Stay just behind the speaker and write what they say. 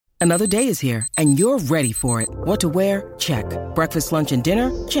Another day is here, and you're ready for it. What to wear? Check. Breakfast, lunch, and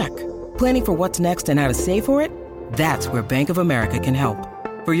dinner? Check. Planning for what's next and how to save for it? That's where Bank of America can help.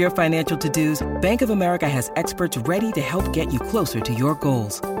 For your financial to-dos, Bank of America has experts ready to help get you closer to your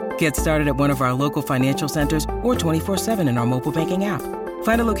goals. Get started at one of our local financial centers or 24/7 in our mobile banking app.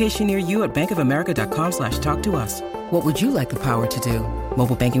 Find a location near you at bankofamerica.com/talktous. What would you like the power to do?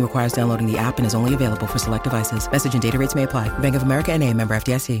 Mobile banking requires downloading the app and is only available for select devices. Message and data rates may apply. Bank of America N.A., member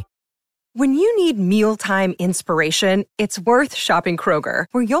FDIC. When you need mealtime inspiration, it's worth shopping Kroger,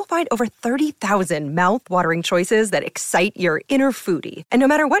 where you'll find over 30,000 mouth-watering choices that excite your inner foodie. And no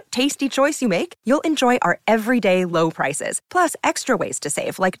matter what tasty choice you make, you'll enjoy our everyday low prices, plus extra ways to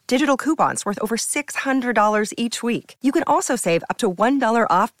save, like digital coupons worth over $600 each week. You can also save up to $1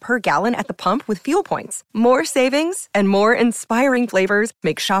 off per gallon at the pump with fuel points. More savings and more inspiring flavors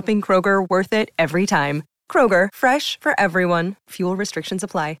make shopping Kroger worth it every time. Kroger, fresh for everyone. Fuel restrictions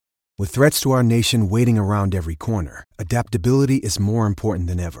apply. With threats to our nation waiting around every corner, adaptability is more important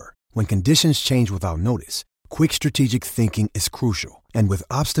than ever. When conditions change without notice, quick strategic thinking is crucial. And with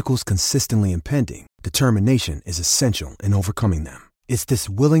obstacles consistently impending, determination is essential in overcoming them. It's this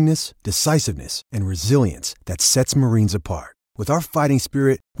willingness, decisiveness, and resilience that sets Marines apart. With our fighting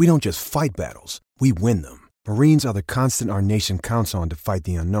spirit, we don't just fight battles, we win them. Marines are the constant our nation counts on to fight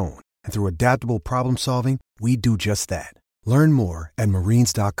the unknown. And through adaptable problem solving, we do just that. Learn more at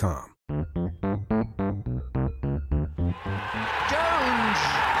marines.com. Jones!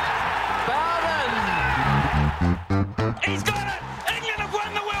 Barden! He's got it! England have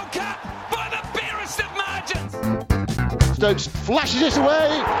won the World Cup by the barest of margins! Stokes flashes it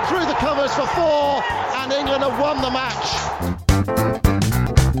away through the covers for 4, and England have won the match.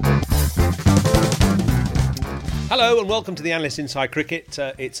 Hello and welcome to the Analyst Inside Cricket.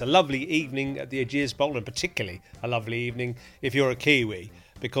 It's a lovely evening at the Ageas Bowl, and particularly a lovely evening if you're a Kiwi,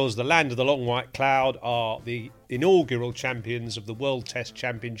 because the land of the long white cloud are the inaugural champions of the World Test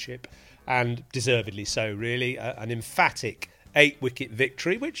Championship, and deservedly so, really. An emphatic 8-wicket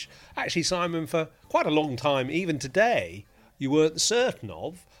victory, which actually, Simon, for quite a long time, even today, you weren't certain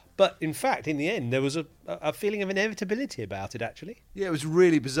of. But in fact, in the end, there was a feeling of inevitability about it, actually. Yeah, it was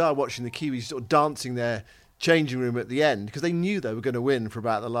really bizarre watching the Kiwis sort of dancing their changing room at the end, because they knew they were going to win for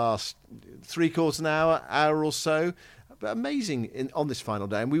about the last 3/4 an hour or so. But amazing on this final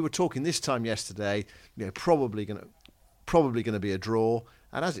day, and we were talking this time yesterday, probably going to be a draw.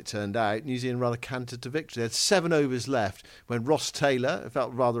 And as it turned out, New Zealand rather cantered to victory. They had 7 overs left when Ross Taylor, it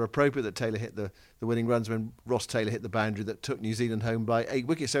felt rather appropriate that Taylor hit the winning runs when Ross Taylor hit the boundary that took New Zealand home by 8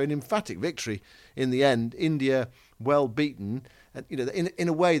 wickets. So an emphatic victory in the end. India well beaten. And in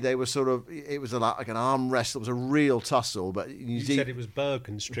a way they were it was like an arm wrestle. It was a real tussle. But you said it was boa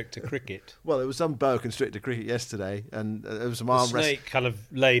constrictor cricket. Well, there was some boa constrictor cricket yesterday, and there was some arm wrestle. The snake kind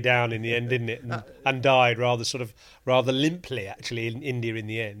of lay down in the end, didn't it, and died rather limply actually in India in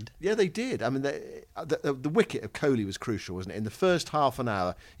the end. Yeah, they did. I mean, the wicket of Kohli was crucial, wasn't it? In the first half an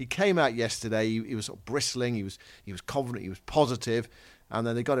hour, he came out yesterday. He was sort of bristling. He was confident. He was positive. And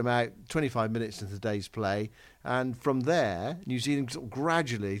then they got him out 25 minutes into the day's play. And from there, New Zealand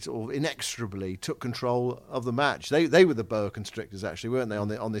gradually, inexorably took control of the match. They were the boa constrictors, actually, weren't they,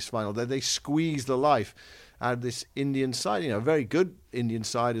 on this final day? They squeezed the life out of this Indian side, a very good Indian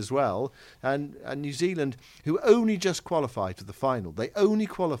side as well. And New Zealand, who only just qualified for the final, they only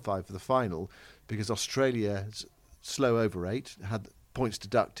qualified for the final because Australia's slow over rate had points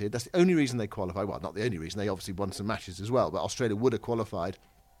deducted. That's the only reason they qualified. Well, not the only reason. They obviously won some matches as well, but Australia would have qualified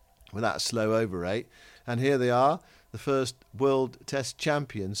without a slow over rate. And here they are, the first World Test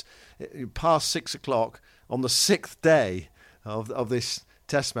champions, past 6 o'clock on the 6th day of this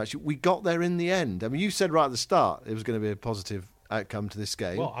Test match. We got there in the end. I mean, you said right at the start it was going to be a positive outcome to this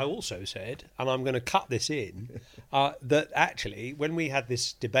game. Well, I also said, and I'm going to cut this in, that actually when we had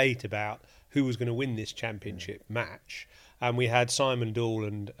this debate about who was going to win this championship match, and we had Simon Doull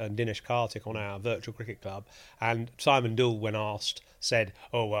and Dinesh Karthik on our virtual cricket club. And Simon Doull, when asked, said,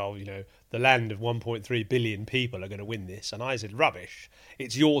 oh, well, the land of 1.3 billion people are going to win this. And I said, rubbish.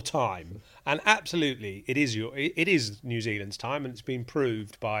 It's your time. And absolutely, it is New Zealand's time. And it's been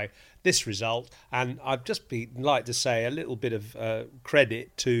proved by this result. And I'd just like to say a little bit of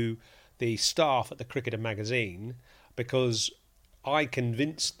credit to the staff at the Cricketer magazine, because I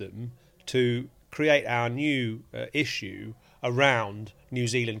convinced them to create our new issue around New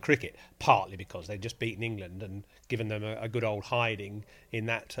Zealand cricket, partly because they'd just beaten England and given them a good old hiding in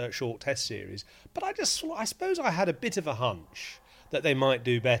that short Test series. But I suppose I had a bit of a hunch that they might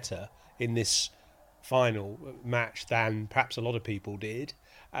do better in this final match than perhaps a lot of people did.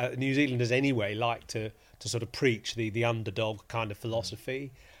 New Zealanders anyway like to sort of preach the underdog kind of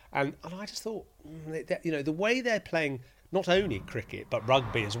philosophy. And I just thought, the way they're playing not only cricket but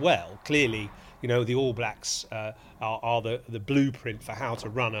rugby as well. Clearly, the All Blacks are the blueprint for how to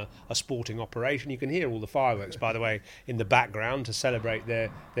run a sporting operation. You can hear all the fireworks, by the way, in the background to celebrate their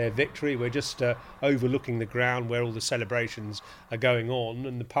victory. We're just overlooking the ground where all the celebrations are going on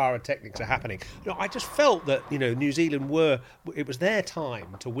and the pyrotechnics are happening. I just felt that New Zealand it was their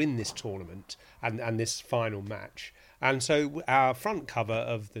time to win this tournament and this final match. And so our front cover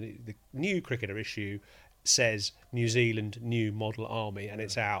of the new cricketer issue says New Zealand New Model Army, and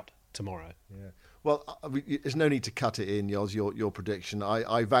it's out tomorrow. Yeah. Well, there's no need to cut it in, Yoz, your prediction.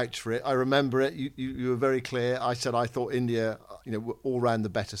 I vouch for it. I remember it. You were very clear. I said I thought India, were all round the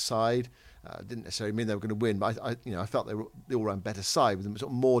better side. Didn't necessarily mean they were going to win, but I felt they were the all round better side with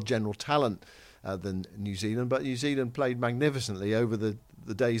sort of more general talent than New Zealand. But New Zealand played magnificently over the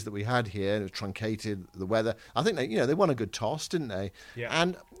days that we had here, and it was truncated, the weather. I think they won a good toss, didn't they?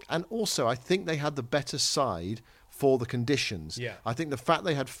 Yeah. And also I think they had the better side for the conditions. Yeah. I think the fact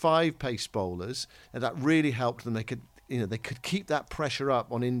they had 5 pace bowlers, and that really helped them. They could keep that pressure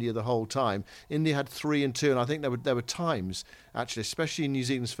up on India the whole time. India had 3 and 2, and I think there were times, actually, especially in New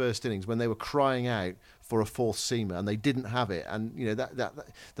Zealand's first innings, when they were crying out for a fourth seamer, and they didn't have it. And that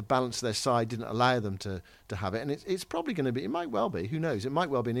the balance of their side didn't allow them to have it. And it's probably going to be. It might well be. Who knows? It might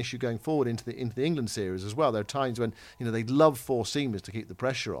well be an issue going forward into the England series as well. There are times when they'd love four seamers to keep the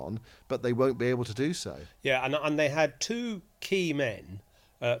pressure on, but they won't be able to do so. Yeah, and they had 2 key men.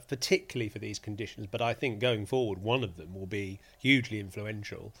 Particularly for these conditions, but I think going forward one of them will be hugely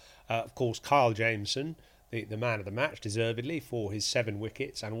influential. Of course, Kyle Jameson, the man of the match, deservedly, for his 7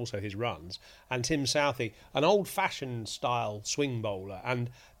 wickets and also his runs, and Tim Southee, an old-fashioned style swing bowler, and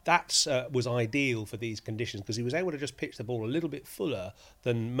that was ideal for these conditions because he was able to just pitch the ball a little bit fuller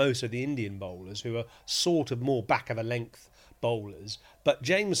than most of the Indian bowlers, who are sort of more back-of-the-length bowlers. But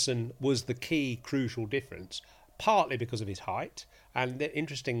Jameson was the key crucial difference, partly because of his height. And the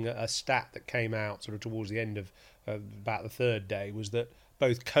interesting stat that came out sort of towards the end of about the 3rd day was that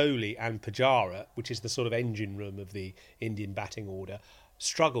both Kohli and Pujara, which is the sort of engine room of the Indian batting order,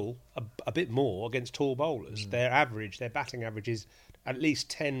 struggle a bit more against tall bowlers. Their batting average is at least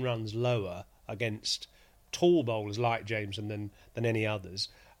 10 runs lower against tall bowlers like Jameson than any others.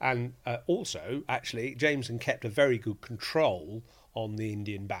 And also, actually, Jameson kept a very good control on the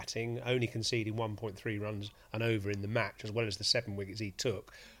Indian batting, only conceding 1.3 runs and over in the match, as well as the 7 wickets he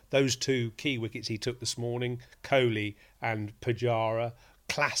took. Those 2 key wickets he took this morning, Kohli and Pujara,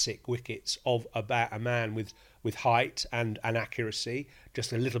 classic wickets of about a man with height and accuracy,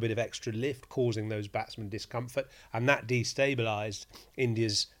 just a little bit of extra lift causing those batsmen discomfort, and that destabilised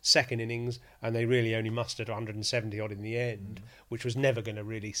India's second innings, and they really only mustered 170 odd in the end, which was never going to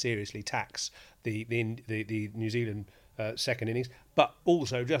really seriously tax the New Zealand second innings. But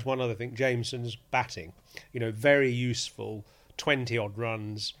also, just one other thing, Jameson's batting, very useful, 20 odd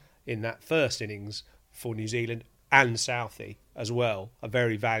runs in that first innings for New Zealand, and Southee as well, a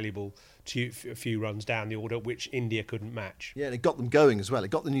very valuable a few runs down the order, which India couldn't match. Yeah, and it got them going as well. It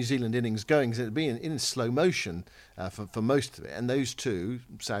got the New Zealand innings going, because it had been in slow motion for most of it. And those 2,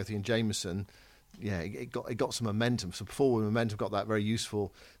 Southee and Jameson, it got some momentum, some forward momentum, got that very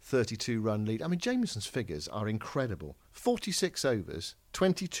useful 32-run lead. I mean, Jameson's figures are incredible. 46 overs,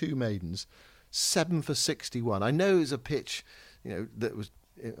 22 maidens, 7 for 61. I know it was a pitch, that was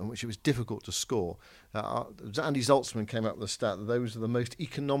in which it was difficult to score. Andy Zaltzman came up with the stat that those are the most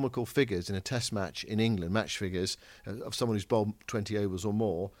economical figures in a test match in England, match figures of someone who's bowled 20 overs or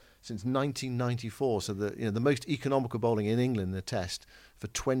more since 1994. So the most economical bowling in England in a test for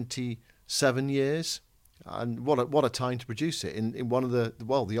 27 years. And what a time to produce it in one of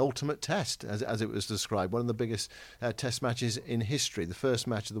the ultimate test, as it was described, one of the biggest test matches in history, the first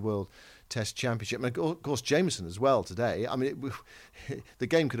match of the World Test Championship. And of course, Jameson as well today. I mean, the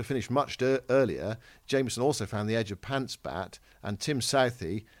game could have finished much earlier. Jameson also found the edge of Pant's bat, and Tim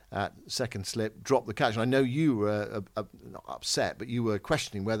Southee at second slip dropped the catch. And I know you were not upset, but you were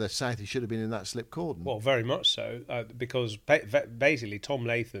questioning whether Southee should have been in that slip cordon. Well, very much so, because basically Tom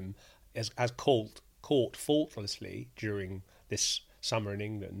Latham has caught faultlessly during this summer in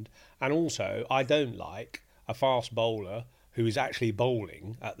England, and also I don't like a fast bowler who is actually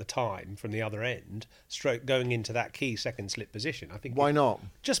bowling at the time from the other end, stroke going into that key second slip position. I think why not?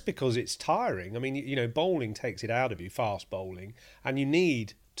 Just because it's tiring. I mean, bowling takes it out of you, fast bowling, and you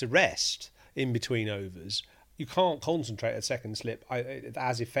need to rest in between overs. You can't concentrate at second slip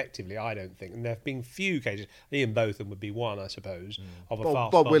as effectively, I don't think. And there have been few cases, Ian Botham would be one, I suppose, of a fast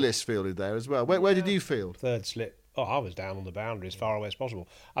Bob bowler. Willis fielded there as well. Where did you field? Third slip. I was down on the boundary as far away as possible.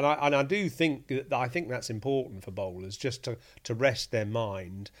 And I do think that I think that's important for bowlers, just to rest their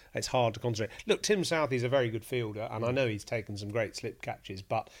mind. It's hard to concentrate. Look, Tim Southey's a very good fielder, and I know he's taken some great slip catches,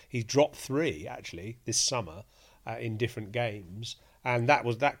 but he's dropped 3 actually this summer in different games, and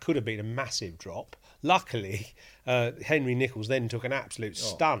that could have been a massive drop. Luckily, Henry Nicholls then took an absolute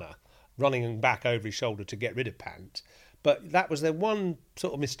stunner, running back over his shoulder to get rid of Pant. But that was their one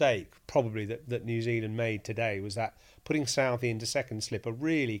sort of mistake, probably, that New Zealand made today, was that putting Southey into second slip, a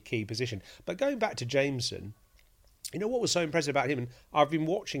really key position. But going back to Jameson, you know what was so impressive about him, and I've been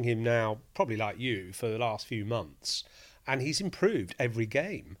watching him now, probably like you, for the last few months, and he's improved every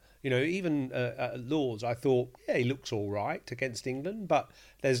game. You know, even at Lords, I thought, yeah, he looks all right against England, but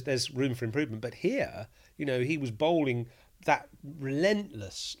there's room for improvement. But here, you know, he was bowling that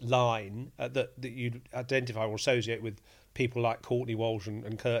relentless line that you'd identify or associate with people like Courtney Walsh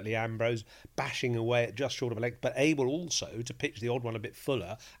and Curtly Ambrose, bashing away at just short of a leg, but able also to pitch the odd one a bit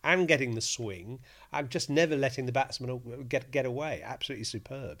fuller and getting the swing and just never letting the batsman get away. Absolutely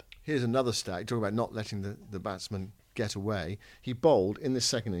superb. Here's another stat. Talking about not letting the batsman get away. He bowled in this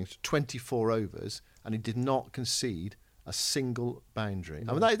second innings 24 overs and he did not concede a single boundary.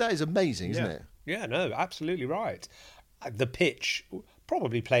 I mean, that is amazing, isn't it? Yeah, no, absolutely right. The pitch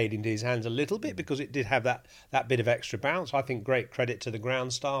probably played into his hands a little bit because it did have that bit of extra bounce. I think great credit to the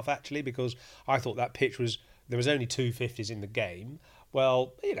ground staff, actually, because I thought that pitch there was only 250s in the game.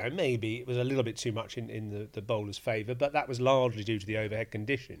 Well, you know, maybe it was a little bit too much in the bowler's favour, but that was largely due to the overhead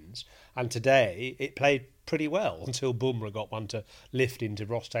conditions. And today it played pretty well until Bumrah got one to lift into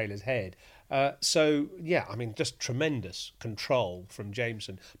Ross Taylor's head. So, yeah, I mean, just tremendous control from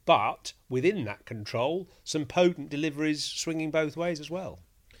Jameson. But within that control, some potent deliveries swinging both ways as well.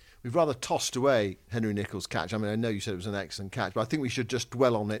 We've rather tossed away Henry Nicholls' catch. I mean, I know you said it was an excellent catch, but I think we should just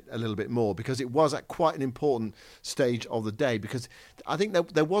dwell on it a little bit more because it was at quite an important stage of the day, because I think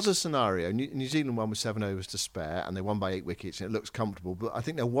there was a scenario. New Zealand won with 7 overs to spare and they won by 8 wickets and it looks comfortable, but I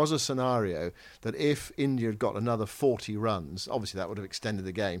think there was a scenario that if India had got another 40 runs, obviously that would have extended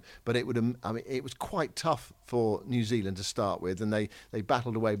the game, but it would have, I mean, it was quite tough for New Zealand to start with, and they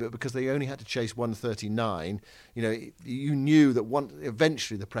battled away, but because they only had to chase 139, you know, you knew that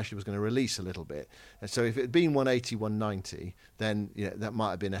eventually the pressure was going to release a little bit. And so if it had been 180, 190, then you know, that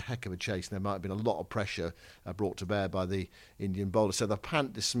might have been a heck of a chase, and there might have been a lot of pressure brought to bear by the Indian bowler. So the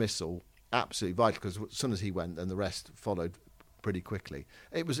Pant dismissal, absolutely vital, because as soon as he went, then the rest followed pretty quickly.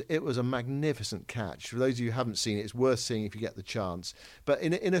 It was a magnificent catch. For those of you who haven't seen it, it's worth seeing if you get the chance. But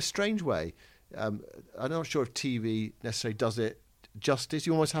in a strange way, I'm not sure if TV necessarily does it justice.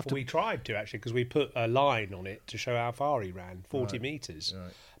 You almost have to... We tried to, actually, because we put a line on it to show how far he ran, 40 metres.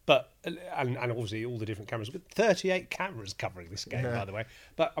 Right. But and obviously all the different cameras, but 38 cameras covering this game, by the way.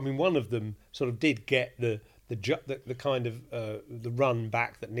 But I mean, one of them sort of did get the kind of the run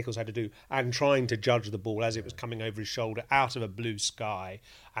back that Nicholls had to do, and trying to judge the ball as it was coming over his shoulder out of a blue sky,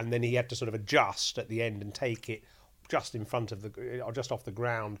 and then he had to sort of adjust at the end and take it just in front of or just off the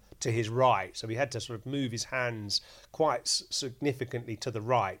ground to his right. So he had to sort of move his hands quite significantly to the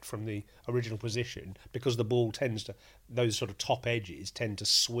right from the original position, because the ball tends to, those sort of top edges tend to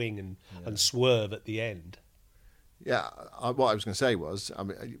swing and swerve at the end. Yeah, what I was going to say was, I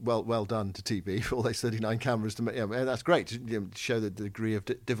mean, well done to TV for all those 39 cameras. That's great to show the degree of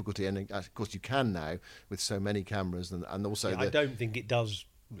difficulty, and of course you can now with so many cameras, and also. I don't think it does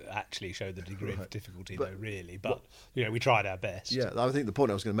actually show the degree of difficulty, though, really. But you know, we tried our best. Yeah, I think the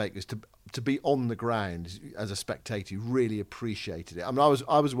point I was going to make is to be on the ground as a spectator. You really appreciated it. I mean,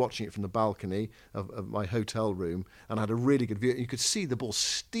 I was watching it from the balcony of my hotel room, and I had a really good view. You could see the ball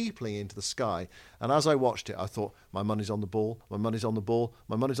steepling into the sky. And as I watched it, I thought, my money's on the ball. My money's on the ball.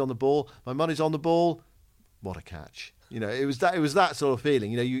 My money's on the ball. My money's on the ball. What a catch! You know, it was that sort of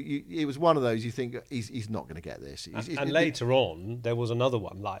feeling. You know, it was one of those. You think he's not going to get this. And later on, there was another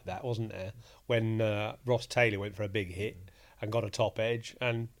one like that, wasn't there? When Ross Taylor went for a big hit and got a top edge,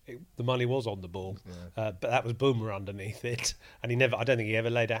 and the money was on the ball, but that was Bumrah underneath it, and I don't think he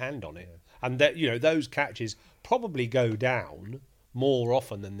ever laid a hand on it. Yeah. And that, you know, those catches probably go down more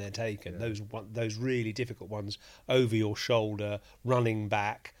often than they're taken. Yeah. Those really difficult ones over your shoulder, running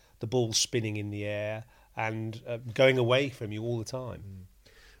back, the ball spinning in the air, and going away from you all the time.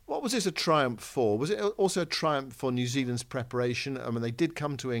 What was this a triumph for? Was it also a triumph for New Zealand's preparation? I mean, they did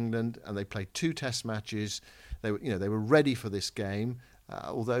come to England and they played 2 Test matches. They were ready for this game.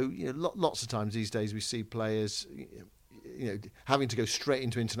 Although lots of times these days we see players having to go straight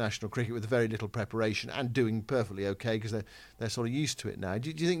into international cricket with very little preparation and doing perfectly okay because they're sort of used to it now. Do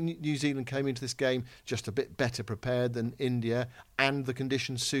you think New Zealand came into this game just a bit better prepared than India, and the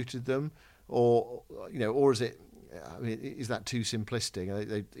conditions suited them? Or is it I mean, is that too simplistic?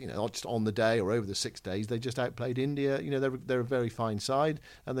 They not just on the day or over the 6 days, they just outplayed India. They're a very fine side,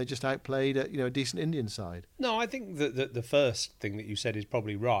 and they just outplayed a decent Indian side. No, I think that the first thing that you said is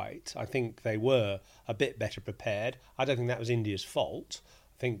probably right. I think they were a bit better prepared. I don't think that was India's fault.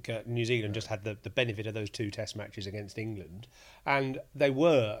 I think New Zealand just had the benefit of those 2 test matches against England, and they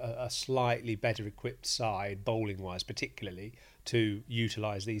were a slightly better equipped side, bowling-wise particularly, to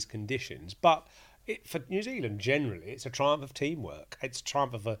utilise these conditions. But for New Zealand generally, it's a triumph of teamwork. It's a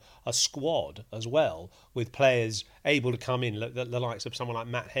triumph of a squad as well, with players able to come in, the likes of someone like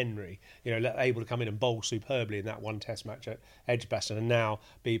Matt Henry, able to come in and bowl superbly in that 1 test match at Edgbaston, and now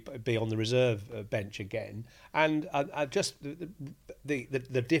be on the reserve bench again. And just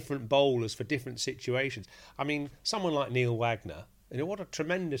the different bowlers for different situations. I mean, someone like Neil Wagner, what a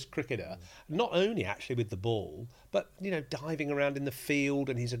tremendous cricketer, not only actually with the ball, but, diving around in the field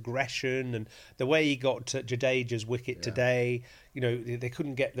and his aggression and the way he got to Jadeja's wicket today. They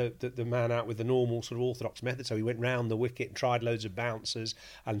couldn't get the man out with the normal sort of orthodox method, so he went round the wicket and tried loads of bouncers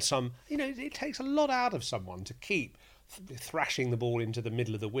and some. It takes a lot out of someone to keep thrashing the ball into the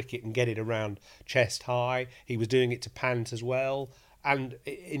middle of the wicket and get it around chest high. He was doing it to Pant as well, and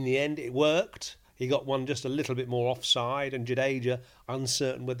in the end it worked. He got one just a little bit more offside, and Jadeja,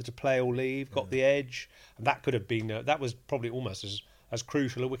 uncertain whether to play or leave, got the edge. And that could have been, that was probably almost as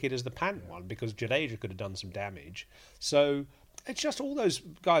crucial a wicket as the Pant one, because Jadeja could have done some damage. So it's just all those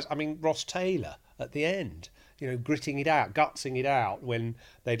guys. I mean, Ross Taylor at the end, gritting it out, gutsing it out when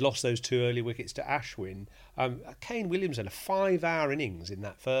they'd lost those 2 early wickets to Ashwin. Kane Williamson, a 5-hour innings in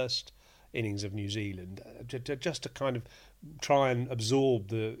that first innings of New Zealand, just to kind of try and absorb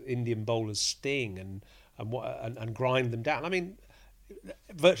the Indian bowlers' sting and grind them down. I mean,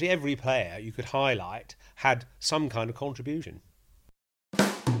 virtually every player you could highlight had some kind of contribution.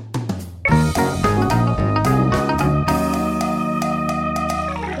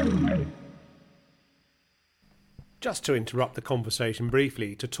 Just to interrupt the conversation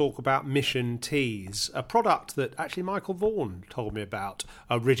briefly to talk about Mission Teas, a product that actually Michael Vaughan told me about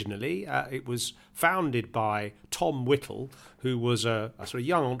originally. It was founded by Tom Whittle, who was a sort of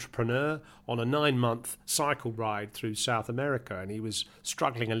young entrepreneur on a 9-month cycle ride through South America, and he was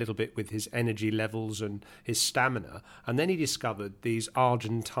struggling a little bit with his energy levels and his stamina. And then he discovered these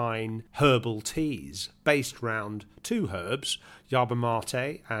Argentine herbal teas based around 2 herbs, yerba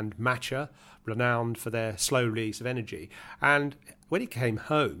mate and matcha, renowned for their slow release of energy. And when he came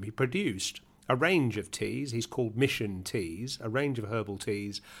home, he produced a range of teas. He's called Mission Teas, a range of herbal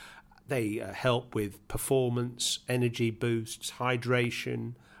teas. They help with performance, energy boosts,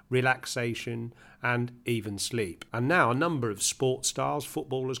 hydration, relaxation, and even sleep. And now a number of sports stars,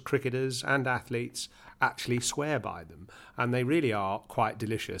 footballers, cricketers, and athletes actually swear by them. And they really are quite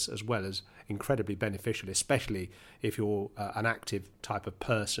delicious, as well as incredibly beneficial, especially if you're an active type of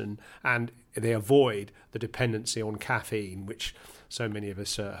person, and they avoid the dependency on caffeine, which so many of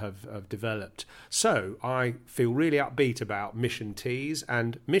us have developed. So I feel really upbeat about Mission Teas,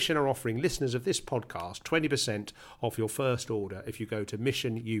 and Mission are offering listeners of this podcast 20% off your first order if you go to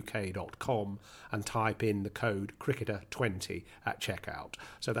missionuk.com and type in the code cricketer20 at checkout.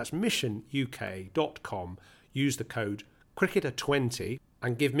 So that's missionuk.com, use the code cricketer20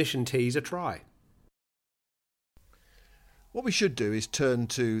 and give Mission Teas a try. What we should do is turn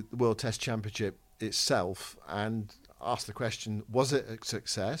to the World Test Championship itself and ask the question, was it a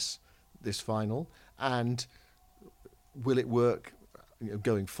success, this final, and will it work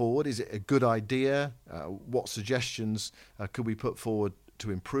going forward? Is it a good idea? What suggestions could we put forward to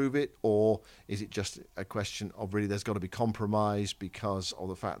improve it, or is it just a question of really there's got to be compromise because of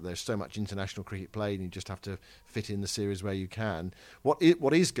the fact that there's so much international cricket played and you just have to fit in the series where you can? What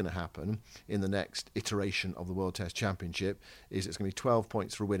is going to happen in the next iteration of the World Test Championship is it's going to be 12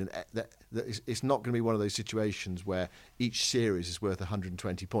 points for a win, and it's not going to be one of those situations where each series is worth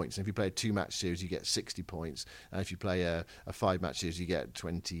 120 points. And if you play a 2-match series, you get 60 points, and if you play a 5-match series, you get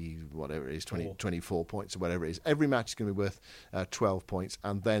 24 points or whatever it is. Every match is going to be worth 12 points.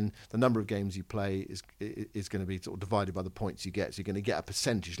 And then the number of games you play is going to be sort of divided by the points you get. So you're going to get a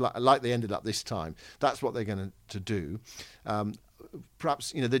percentage, like they ended up this time. That's what they're going to do.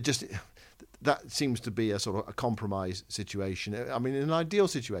 Perhaps that seems to be a sort of a compromise situation. I mean, in an ideal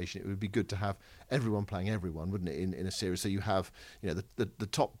situation, it would be good to have everyone playing everyone, wouldn't it? In a series, so you have the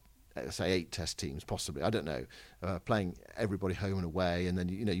top, say 8 test teams, possibly, I don't know, playing everybody home and away, and then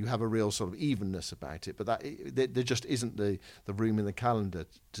you have a real sort of evenness about it. But there just isn't the room in the calendar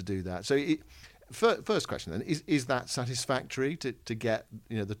to do that. So first question then, is that satisfactory to get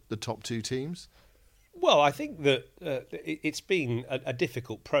the top 2 teams? Well, I think that it's been a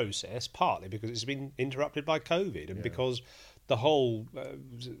difficult process, partly because it's been interrupted by COVID and because the whole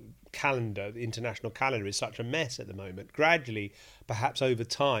calendar, the international calendar, is such a mess at the moment. Gradually, perhaps over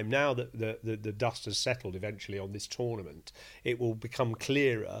time, now that the dust has settled eventually on this tournament, it will become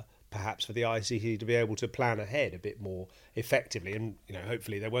clearer, perhaps, for the ICC to be able to plan ahead a bit more effectively, and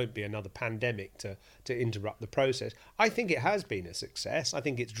hopefully there won't be another pandemic to interrupt the process. I think it has been a success. I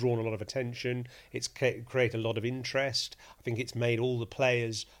think it's drawn a lot of attention. It's created a lot of interest. I think it's made all the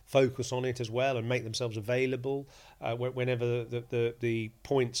players focus on it as well and make themselves available whenever the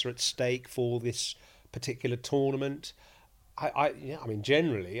points are at stake for this particular tournament. I mean,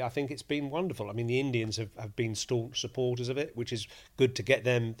 generally, I think it's been wonderful. I mean, the Indians have been staunch supporters of it, which is good to get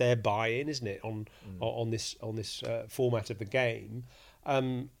their buy-in, isn't it, on this format of the game.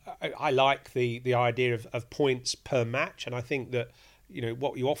 I like the idea of points per match, and I think that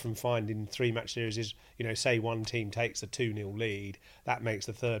what you often find in 3-match series is say one team takes a 2-0 lead, that makes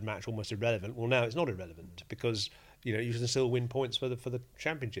the third match almost irrelevant. Well, now it's not irrelevant because you can still win points for the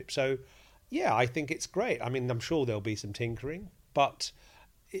championship. So. Yeah, I think it's great. I mean, I'm sure there'll be some tinkering, but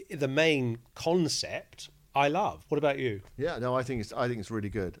the main concept I love. What about you? Yeah, no, I think it's really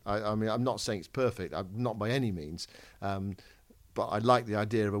good. I mean, I'm not saying it's perfect. I'm not by any means. But I like the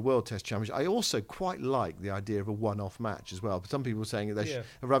idea of a World Test Championship. I also quite like the idea of a one-off match as well. Some people were saying that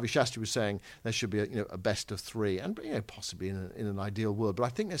Ravi Shastri was saying there should be a best of 3, and possibly in an ideal world. But I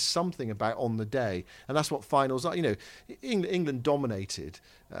think there's something about on the day, and that's what finals are. England dominated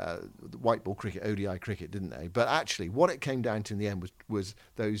white ball cricket, ODI cricket, didn't they? But actually, what it came down to in the end was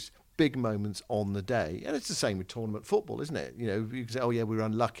those big moments on the day, and it's the same with tournament football, isn't it? You can say, oh yeah, we were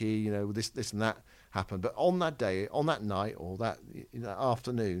unlucky. This and that happened, but on that day, on that night, or that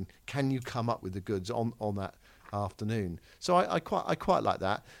afternoon, can you come up with the goods on that afternoon? So I quite like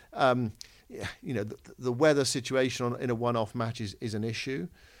that. The weather situation in a one-off match is an issue.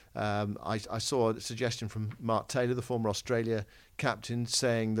 I saw a suggestion from Mark Taylor, the former Australia captain,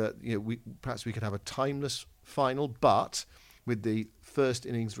 saying that perhaps we could have a timeless final, but with the first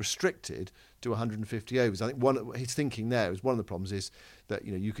innings restricted to 150 overs. I think his thinking there is one of the problems is that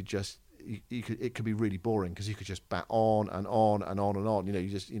you could just it could be really boring because you could just bat on and on and on and on.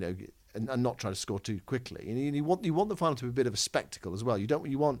 And not try to score too quickly. And you want the final to be a bit of a spectacle as well.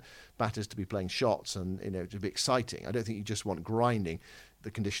 You want batters to be playing shots and to be exciting. I don't think you just want grinding. The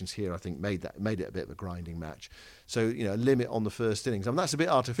conditions here, I think, made it a bit of a grinding match. So a limit on the first innings. I mean, that's a bit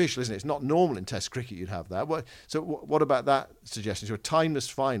artificial, isn't it? It's not normal in Test cricket you'd have that. What about that suggestion? So a timeless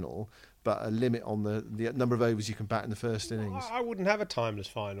final, but a limit on the number of overs you can bat in the first innings. I wouldn't have a timeless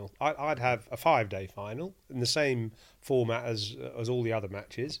final. I'd have a 5-day final in the same format as all the other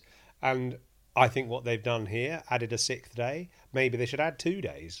matches. And I think what they've done here, added a 6th day, maybe they should add 2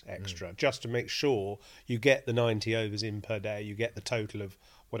 days extra just to make sure you get the 90 overs in per day, you get the total of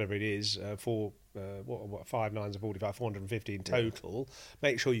whatever it is, 5 nines are 45, 450 in total.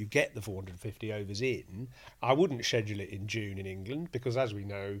 Make sure you get the 450 overs in. I wouldn't schedule it in June in England because, as we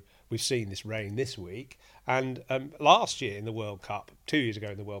know, we've seen this rain this week. And last year in the World Cup, 2 years ago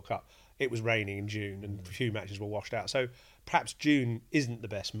in the World Cup, it was raining in June and a few matches were washed out. So perhaps June isn't the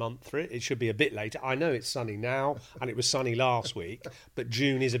best month for it. It should be a bit later. I know it's sunny now and it was sunny last week, but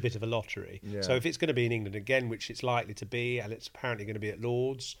June is a bit of a lottery. Yeah. So if it's going to be in England again, which it's likely to be, and it's apparently going to be at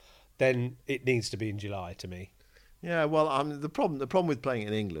Lord's, then it needs to be in July to me. Yeah, well, the problem with playing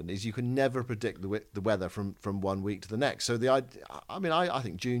in England is you can never predict the weather from one week to the next. So I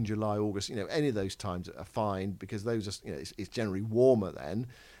think June, July, August, any of those times are fine because those are it's generally warmer then.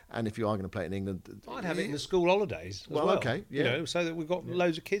 And if you are going to play it in England, I'd have it in the school holidays. As well, okay, yeah. So that we've got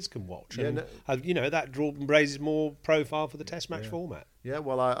loads of kids can watch, and that raises more profile for the Test match format. Yeah,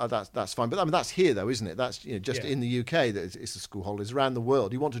 well, that's fine. But I mean, that's here though, isn't it? That's just in the UK that it's the school holidays. Around the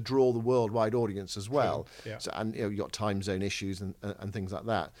world, you want to draw the worldwide audience as well. Sure. Yeah. So, and you've got time zone issues and things like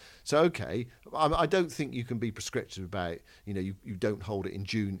that. So okay, I don't think you can be prescriptive about you don't hold it in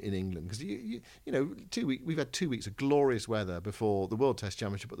June in England because we've had 2 weeks of glorious weather before the World Test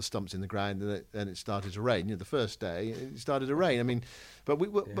Championship, put the stumps in the ground and it started to rain. The first day it started to rain. I mean, but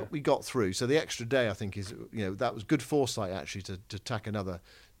we got through. So the extra day I think is that was good foresight actually to tack another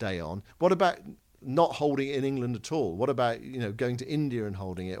day on. What about not holding it in England at all? What about going to India and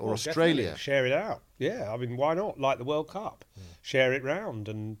holding it, or Australia? Definitely. Share it out. Yeah, I mean, why not? Like the World Cup, share it round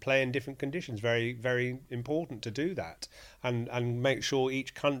and play in different conditions. Very, very important to do that, and make sure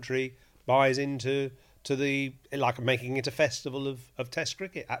each country buys into to the, like, making it a festival of Test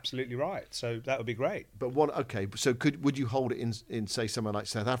cricket. Absolutely right. So that would be great. But so would you hold it in say somewhere like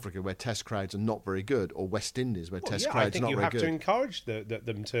South Africa where Test crowds are not very good, or West Indies where Test crowds are not very good? I think you have to encourage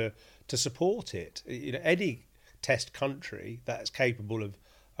them to support it. You know, any Test country that's capable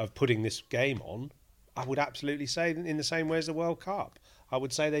of putting this game on, I would absolutely say, in the same way as the World Cup, I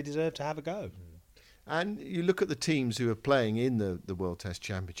would say they deserve to have a go. And you look at the teams who are playing in the World Test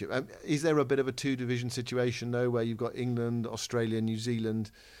Championship. Is there a bit of a two-division situation, though, where you've got England, Australia, New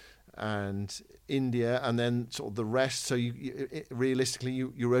Zealand and India, and then sort of the rest? So realistically,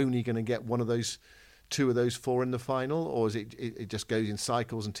 you're only going to get two of those four in the final, or is it just goes in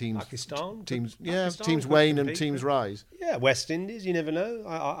cycles and teams teams wane and teams rise? Yeah, West Indies, you never know.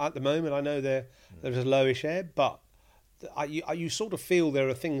 At the moment, I know there's a lowish ebb, but you sort of feel there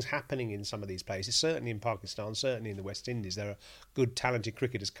are things happening in some of these places, certainly in Pakistan, certainly in the West Indies. There are good, talented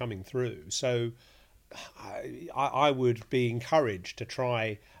cricketers coming through. So I would be encouraged to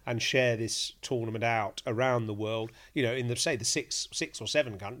try and share this tournament out around the world, you know, in the six or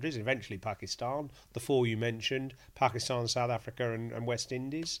seven countries, eventually Pakistan, the four you mentioned, Pakistan, South Africa and West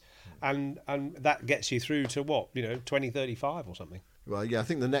Indies. And that gets you through to 2035 or something. Well, yeah, I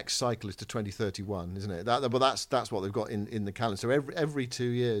think the next cycle is to 2031, isn't it? That's what they've got in the calendar. So every 2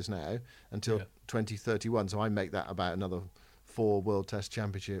 years now until 2031. So I make that about another 4 World Test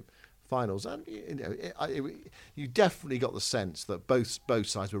Championship finals, and you definitely got the sense that both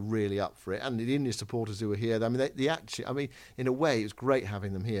sides were really up for it. And the India supporters who were here, I mean, they actually, I mean, in a way, it was great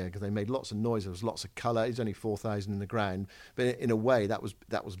having them here because they made lots of noise. There was lots of colour. It was only 4,000 in the ground, but in a way, that was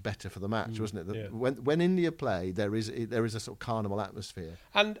better for the match, wasn't it? When India play, there is a sort of carnival atmosphere.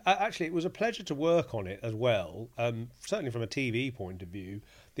 And actually, it was a pleasure to work on it as well. Certainly from a TV point of view,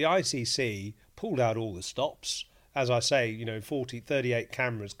 the ICC pulled out all the stops. As I say, 38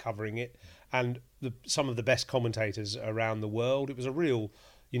 cameras covering it, and some of the best commentators around the world. It was a real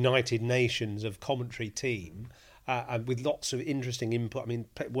United Nations of commentary team, and with lots of interesting input. I mean,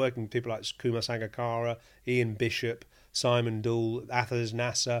 working with people like Kumar Sangakkara, Ian Bishop, Simon Dool, Athers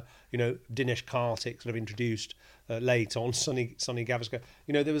Nasser, Dinesh Karthik, sort of introduced late on, Sonny Gavaskar.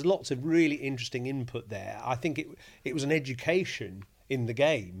 There was lots of really interesting input there. I think it was an education in the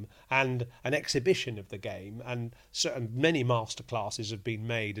game and an exhibition of the game, and many masterclasses have been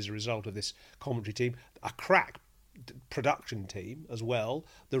made as a result of this commentary team. A crack production team as well.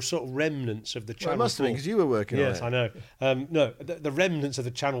 The sort of remnants of the Channel 4. It must have been because you were working on it. Yes, I know. No, the remnants of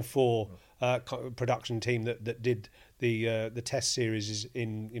the Channel 4 production team that did the Test series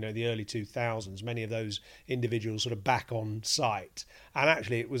in the early 2000s. Many of those individuals sort of back on site, and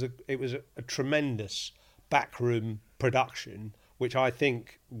actually it was a tremendous backroom production, which I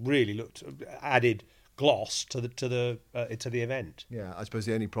think really added gloss to the event. Yeah, I suppose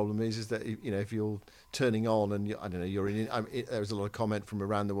the only problem is that if you're turning on and you're in. There was a lot of comment from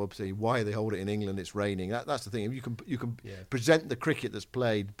around the world saying, why they hold it in England? It's raining. That's the thing. You can present the cricket that's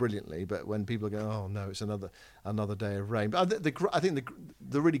played brilliantly, but when people go, oh no, it's another day of rain. But I think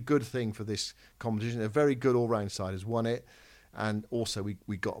the really good thing for this competition, a very good all-round side has won it. And also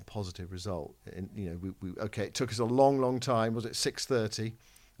we got a positive result. And it took us a long time. Was it 6:30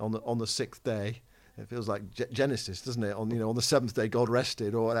 on the sixth day? It feels like Genesis, doesn't it? On the seventh day, God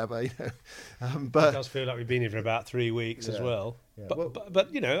rested or whatever. But it does feel like we've been here for about 3 weeks as well. Yeah. But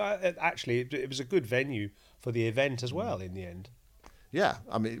actually, it was a good venue for the event as well in the end. Yeah,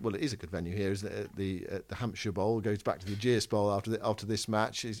 I mean, well, it is a good venue here, isn't it? The Hampshire Bowl goes back to the Ageas Bowl after this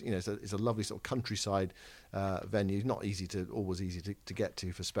match. It's a lovely sort of countryside venue. Not always easy to get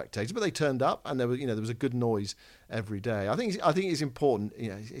to for spectators, but they turned up, and there was a good noise every day. I think it's important.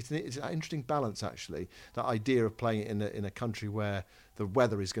 It's an interesting balance actually. That idea of playing it in a country where the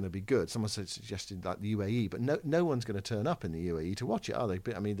weather is going to be good. Someone suggested like the UAE, but no one's going to turn up in the UAE to watch it, are they?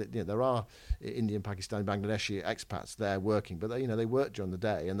 I mean, there are Indian, Pakistani, Bangladeshi expats there working, but they work during the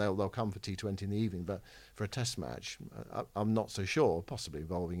day and they'll come for T20 in the evening. But for a Test match, I'm not so sure. Possibly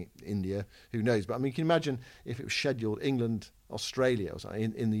involving India, who knows? But I mean, can you imagine if it was scheduled England, Australia or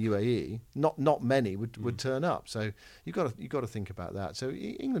something in the UAE? Not many would turn up. So you've got to think about that. So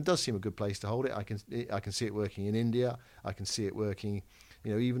England does seem a good place to hold it. I can see it working in India. I can see it working,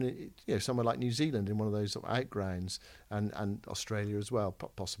 even somewhere like New Zealand in one of those sort of outgrounds, and Australia as well,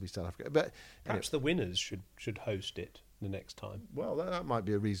 possibly South Africa. But perhaps the winners should host it the next time. Well, that might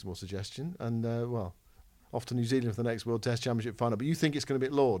be a reasonable suggestion. And off to New Zealand for the next World Test Championship final. But you think it's going to be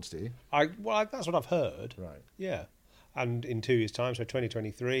at Lords, do you? That's what I've heard. Right. Yeah. And in 2 years' time, so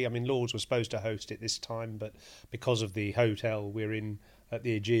 2023, I mean, Lords was supposed to host it this time, but because of the hotel we're in at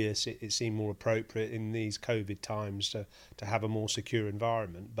the Ageas, it seemed more appropriate in these COVID times to have a more secure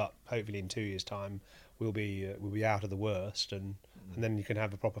environment. But hopefully in 2 years' time, we'll be out of the worst, and then you can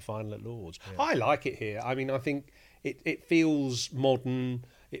have a proper final at Lords. Yeah. I like it here. I mean, I think it feels modern.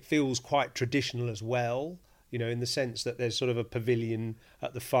 It feels quite traditional as well, you know, in the sense that there's sort of a pavilion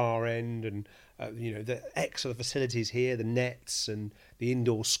at the far end, and you know, the excellent facilities here, the nets and the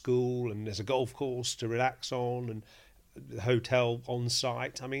indoor school, and there's a golf course to relax on, and the hotel on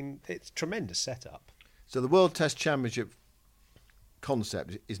site. I mean, it's a tremendous setup. So the World Test Championship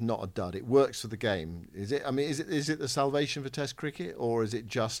concept is not a dud. It works for the game. Is it? I mean, is it the salvation for Test cricket, or is it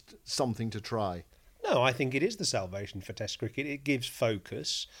just something to try? No, I think it is the salvation for Test cricket. It gives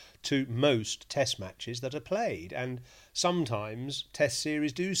focus to most Test matches that are played, and sometimes Test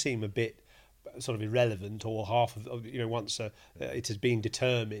series do seem a bit sort of irrelevant, or half of, you know, once it has been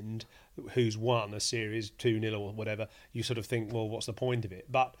determined who's won a series 2-0 or whatever, you sort of think, well, what's the point of it?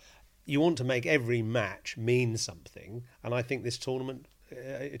 But you want to make every match mean something, and I think this tournament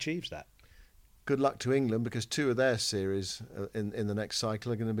achieves that. Good luck to England, because two of their series in the next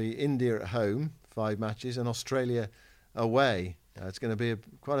cycle are going to be India at home, 5 matches, and Australia away. It's going to be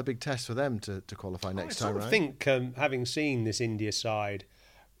quite a big test for them to qualify next time round. I think, having seen this India side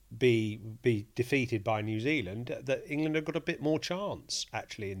be defeated by New Zealand, that England have got a bit more chance,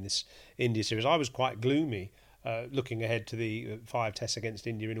 actually, in this India series. I was quite gloomy looking ahead to the 5 tests against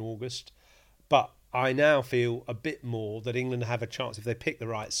India in August, but I now feel a bit more that England have a chance if they pick the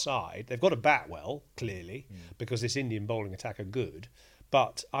right side. They've got to bat well, clearly, because this Indian bowling attack are good.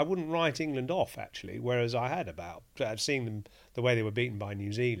 But I wouldn't write England off, actually, whereas I've seen them the way they were beaten by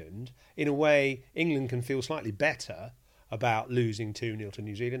New Zealand. In a way, England can feel slightly better about losing 2-0 to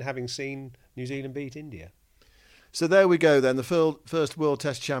New Zealand, having seen New Zealand beat India. So there we go then. The first World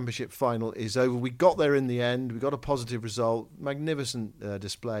Test Championship final is over. We got there in the end. We got a positive result. Magnificent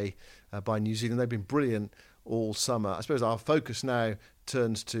display by New Zealand. They've been brilliant all summer. I suppose our focus now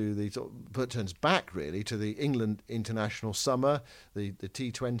turns back really to the England international summer. The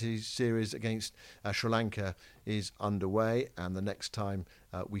T20 series against Sri Lanka is underway, and the next time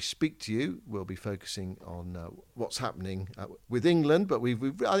we speak to you, we'll be focusing on what's happening with England. But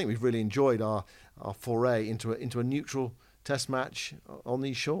I think we've really enjoyed our foray into a neutral Test match on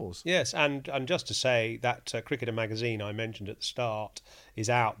these shores. Yes, and just to say that Cricketer magazine I mentioned at the start is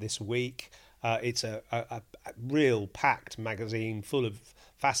out this week. It's a real packed magazine full of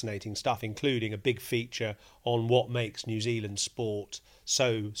fascinating stuff, including a big feature on what makes New Zealand sport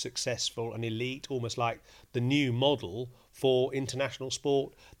so successful and elite, almost like the new model for international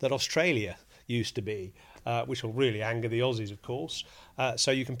sport that Australia used to be, which will really anger the Aussies, of course.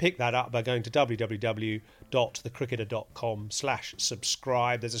 So you can pick that up by going to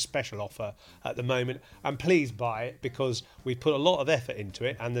www.thecricketer.com/subscribe. There's a special offer at the moment, and please buy it, because we've put a lot of effort into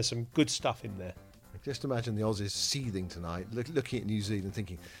it and there's some good stuff in there. Just imagine the Aussies seething tonight, looking at New Zealand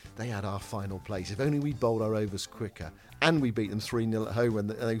thinking, they had our final place. If only we bowled our overs quicker. And we beat them 3-0 at home, and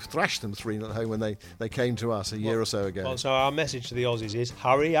they thrashed them 3-0 at home when they came to us a year or so ago. Well, so our message to the Aussies is,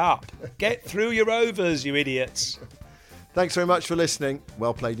 hurry up. Get through your overs, you idiots. Thanks very much for listening.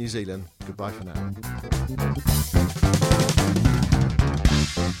 Well played, New Zealand. Goodbye for now.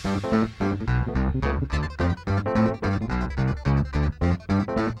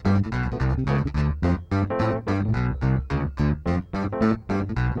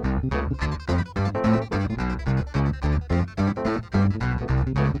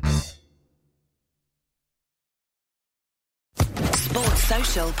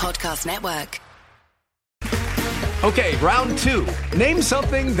 Social Podcast Network. Okay, round 2. Name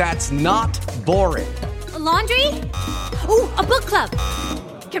something that's not boring. A laundry? Ooh, a book club.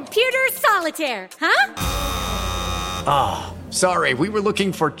 Computer solitaire, huh? Ah, sorry, we were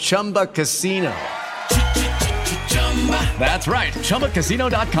looking for Chumba Casino. That's right,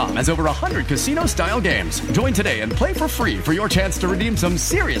 ChumbaCasino.com has over 100 casino-style games. Join today and play for free for your chance to redeem some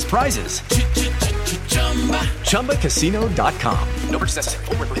serious prizes. ChumbaCasino.com. No purchase necessary.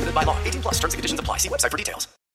 Void where prohibited by law. 18+. Terms and conditions apply. See website for details.